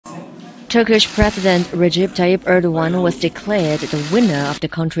Turkish President Recep Tayyip Erdogan was declared the winner of the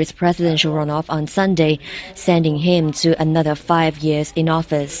country's presidential runoff on Sunday, sending him to another 5 years in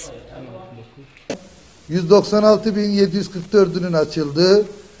office. 196.744'ünün açıldığı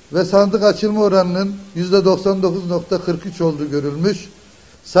ve sandık açılma oranının %99.43 olduğu görülmüş.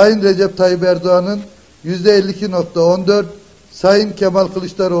 Sayın Recep Tayyip Erdoğan'ın %52.14, Sayın Kemal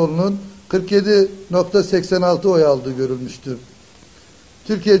Kılıçdaroğlu'nun 47.86 oy aldığı görülmüştür.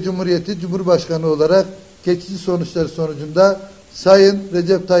 Türkiye Cumhuriyeti Cumhurbaşkanı olarak geçici sonuçları sonucunda Sayın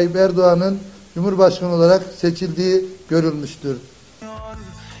Recep Tayyip Erdoğan'ın Cumhurbaşkanı olarak seçildiği görülmüştür.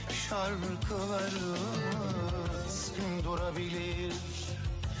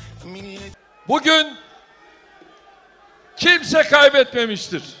 Bugün kimse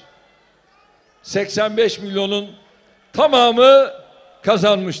kaybetmemiştir. 85 milyonun tamamı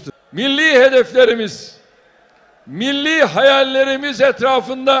kazanmıştır. Milli hedeflerimiz, milli hayallerimiz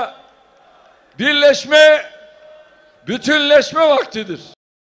etrafında birleşme, bütünleşme vaktidir.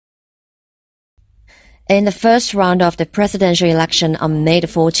 In the first round of the presidential election on May the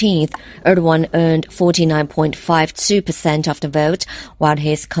 14th, Erdogan earned 49.52% of the vote, while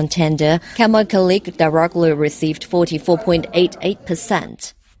his contender, Kemal Kılıçdaroğlu, received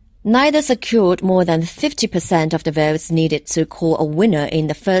 44.88%. Neither secured more than 50% of the votes needed to call a winner in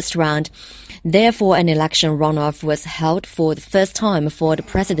the first round. Therefore, an election runoff was held for the first time for the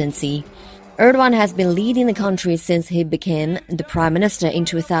presidency. Erdogan has been leading the country since he became the prime minister in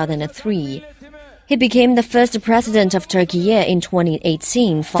 2003. He became the first president of Turkey in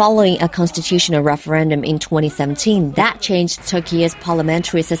 2018, following a constitutional referendum in 2017 that changed Turkey's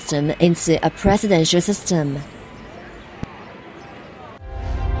parliamentary system into a presidential system.